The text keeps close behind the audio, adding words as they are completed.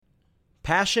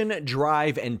Passion,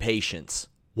 drive, and patience.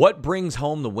 What brings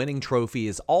home the winning trophy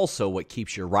is also what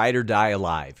keeps your ride or die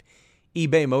alive.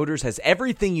 eBay Motors has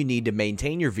everything you need to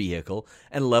maintain your vehicle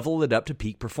and level it up to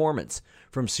peak performance.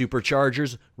 From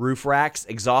superchargers, roof racks,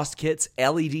 exhaust kits,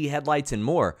 LED headlights, and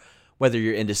more. Whether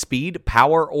you're into speed,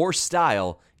 power, or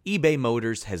style, eBay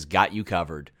Motors has got you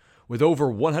covered. With over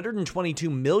 122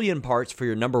 million parts for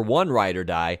your number one ride or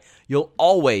die, you'll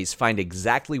always find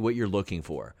exactly what you're looking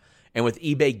for. And with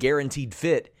eBay Guaranteed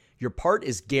Fit, your part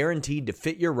is guaranteed to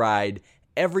fit your ride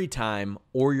every time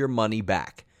or your money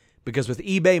back. Because with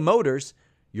eBay Motors,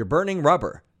 you're burning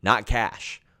rubber, not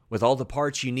cash. With all the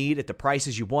parts you need at the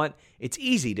prices you want, it's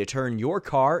easy to turn your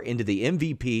car into the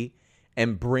MVP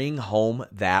and bring home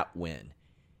that win.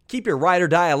 Keep your ride or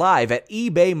die alive at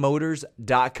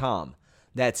ebaymotors.com.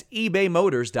 That's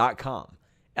ebaymotors.com.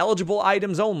 Eligible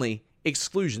items only.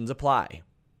 Exclusions apply.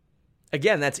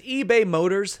 Again, that's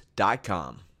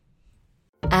ebaymotors.com.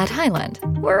 At Highland,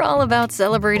 we're all about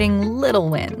celebrating little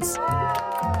wins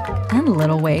and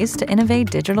little ways to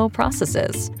innovate digital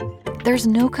processes. There's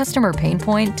no customer pain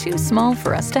point too small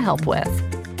for us to help with.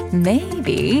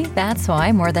 Maybe that's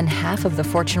why more than half of the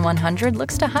Fortune 100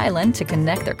 looks to Highland to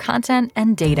connect their content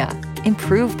and data,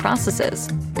 improve processes,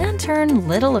 and turn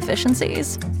little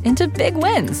efficiencies into big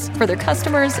wins for their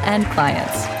customers and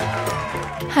clients.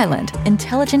 Highland,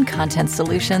 intelligent content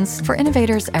solutions for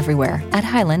innovators everywhere at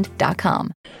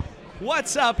highland.com.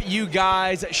 What's up, you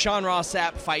guys? Sean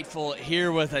Rossap, Fightful,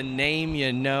 here with a name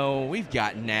you know. We've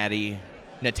got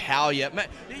Natalya,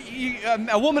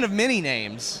 a woman of many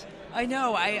names. I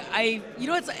know.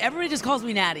 Everybody just calls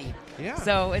me Natty. Yeah.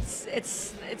 So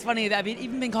it's funny that I've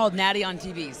even been called Natty on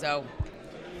TV.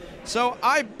 So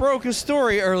I broke a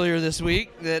story earlier this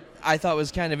week that I thought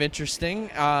was kind of interesting.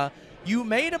 You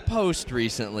made a post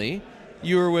recently.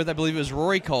 You were with, I believe it was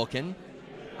Rory Culkin,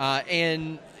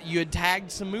 and you had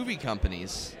tagged some movie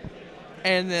companies.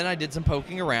 And then I did some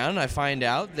poking around, and I find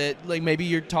out that maybe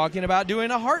you're talking about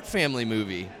doing a Hart family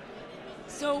movie.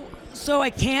 So I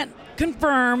can't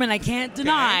confirm and I can't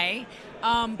deny,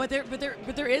 but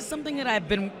there is something that I've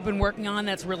been working on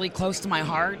that's really close to my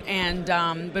heart, and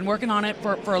been working on it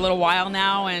for a little while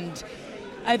now, and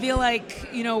I feel like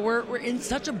we're in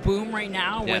such a boom right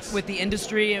now. Yes. with the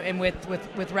industry and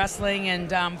with wrestling,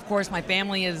 and of course my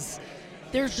family is.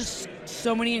 There's just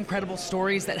so many incredible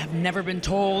stories that have never been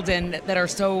told and that are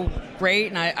so great,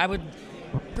 and I would.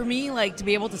 For me, to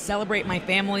be able to celebrate my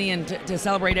family and to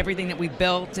celebrate everything that we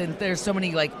built, and there's so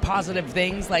many positive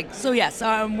things. Yes,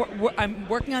 I'm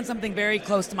working on something very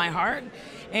close to my heart,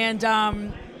 and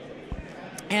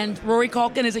Rory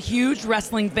Culkin is a huge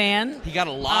wrestling fan. He got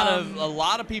a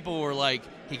lot of people were like,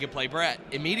 he could play Brett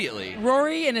immediately.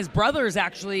 Rory and his brothers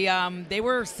actually, they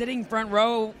were sitting front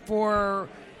row for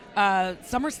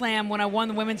SummerSlam when I won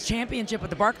the women's championship at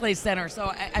the Barclays Center.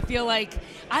 So I feel like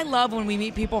I love when we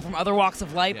meet people from other walks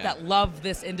of life that love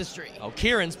this industry. Oh,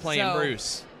 Kieran's playing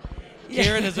Bruce. Yeah.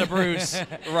 Kieran is a Bruce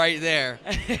right there.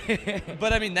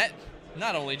 But I mean, that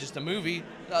not only just a movie,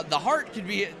 the Hart could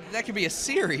be a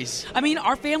series. I mean,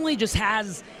 our family just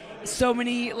has so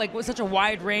many, such a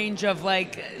wide range of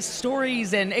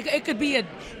stories, and it could be it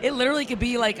literally could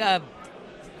be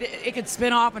it could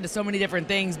spin off into so many different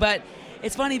things. But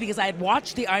it's funny because I had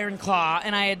watched The Iron Claw,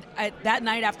 and that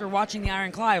night after watching The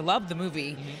Iron Claw, I loved the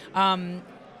movie. Mm-hmm.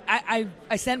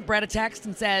 I sent Brett a text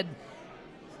and said,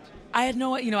 I had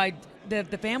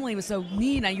the family was so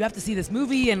neat. You have to see this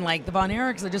movie, and the Von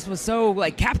Erichs just was so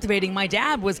captivating. My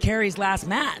dad was Carrie's last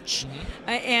match,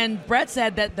 and Brett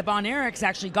said that the Von Erichs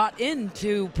actually got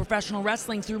into professional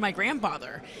wrestling through my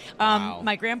grandfather. Wow.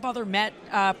 My grandfather met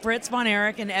Fritz Von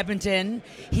Erich in Edmonton.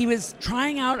 He was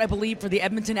trying out, I believe, for the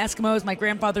Edmonton Eskimos. My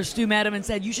grandfather Stu met him and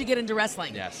said, "You should get into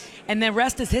wrestling." Yes. And the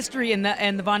rest is history. And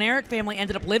the Von Erich family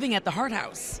ended up living at the Hart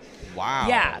House. Wow.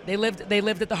 Yeah, they lived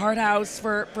at the Hart House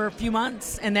for a few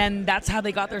months, and then that's how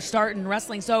they got their start in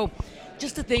wrestling. So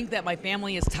just to think that my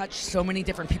family has touched so many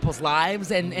different people's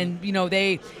lives, and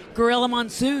they Gorilla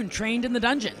Monsoon trained in the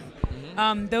dungeon.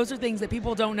 Mm-hmm. Those are things that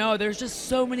people don't know. There's just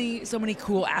so many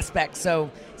cool aspects. So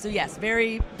yes,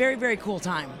 very, very, very cool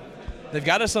time. They've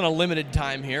got us on a limited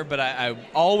time here, but I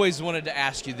always wanted to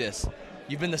ask you this.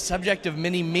 You've been the subject of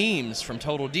many memes from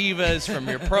Total Divas, from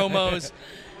your promos.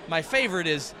 My favorite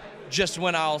is just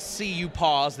when I'll see you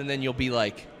pause and then you'll be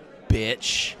like,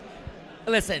 bitch.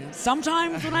 Listen,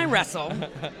 sometimes when I wrestle,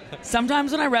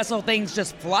 things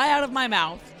just fly out of my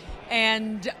mouth,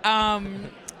 and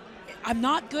I'm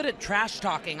not good at trash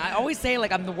talking. I always say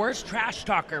I'm the worst trash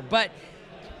talker, but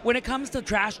when it comes to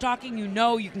trash talking,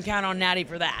 you can count on Natty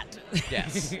for that.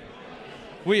 Yes.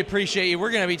 We appreciate you.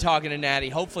 We're going to be talking to Natty,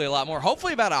 hopefully a lot more.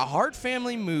 Hopefully about a Hart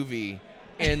family movie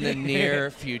in the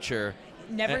near future.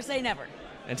 Never say never.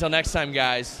 Until next time,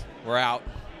 guys, we're out.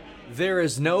 There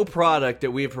is no product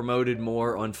that we have promoted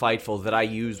more on Fightful that I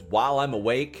use while I'm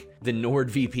awake than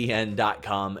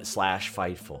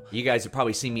NordVPN.com/Fightful. You guys have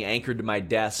probably seen me anchored to my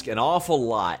desk an awful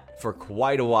lot for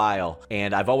quite a while,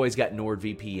 and I've always got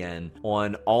NordVPN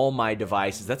on all my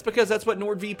devices. That's because that's what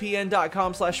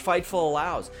NordVPN.com/Fightful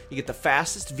allows. You get the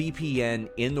fastest VPN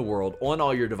in the world on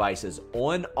all your devices,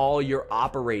 on all your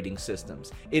operating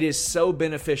systems. It is so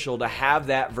beneficial to have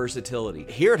that versatility.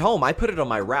 Here at home, I put it on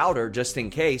my router just in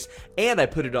case, and I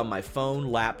put it on my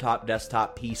phone, laptop,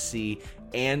 desktop, PC,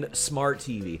 and smart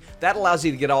TV. That allows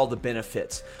you to get all the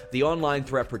benefits. The online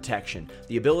threat protection,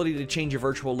 the ability to change your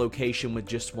virtual location with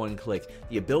just one click,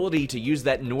 the ability to use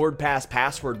that NordPass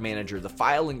password manager, the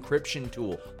file encryption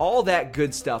tool, all that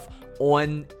good stuff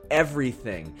on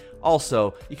everything.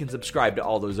 Also, you can subscribe to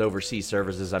all those overseas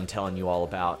services I'm telling you all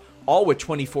about, all with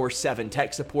 24/7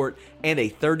 tech support and a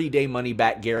 30-day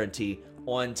money-back guarantee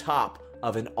on top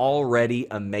of an already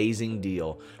amazing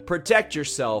deal. Protect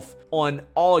yourself on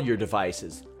all your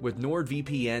devices with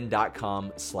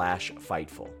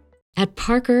NordVPN.com/Fightful. At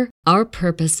Parker, our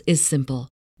purpose is simple.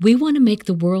 We want to make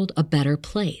the world a better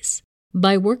place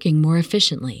by working more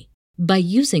efficiently, by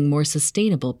using more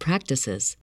sustainable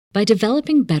practices, by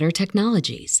developing better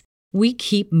technologies. We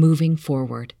keep moving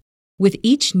forward. With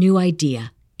each new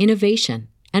idea, innovation,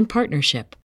 and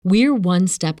partnership, we're one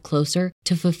step closer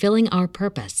to fulfilling our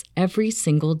purpose every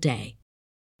single day.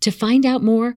 To find out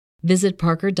more, visit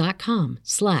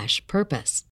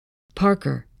parker.com/purpose.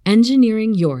 Parker,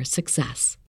 engineering your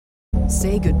success.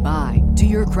 Say goodbye to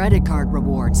your credit card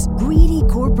rewards. Greedy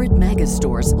corporate mega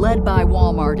stores, led by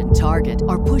Walmart and Target,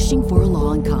 are pushing for a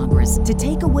law in Congress to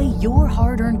take away your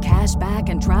hard-earned cash back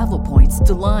and travel points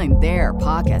to line their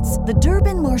pockets. The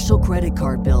Durbin-Marshall credit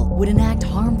card bill would enact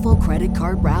harmful credit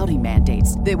card routing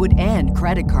mandates that would end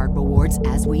credit card rewards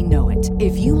as we know it.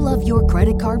 If you love your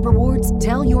credit card rewards,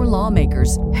 tell your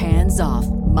lawmakers, hands off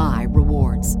my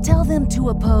rewards. Tell them to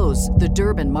oppose the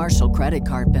Durbin-Marshall credit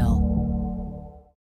card bill.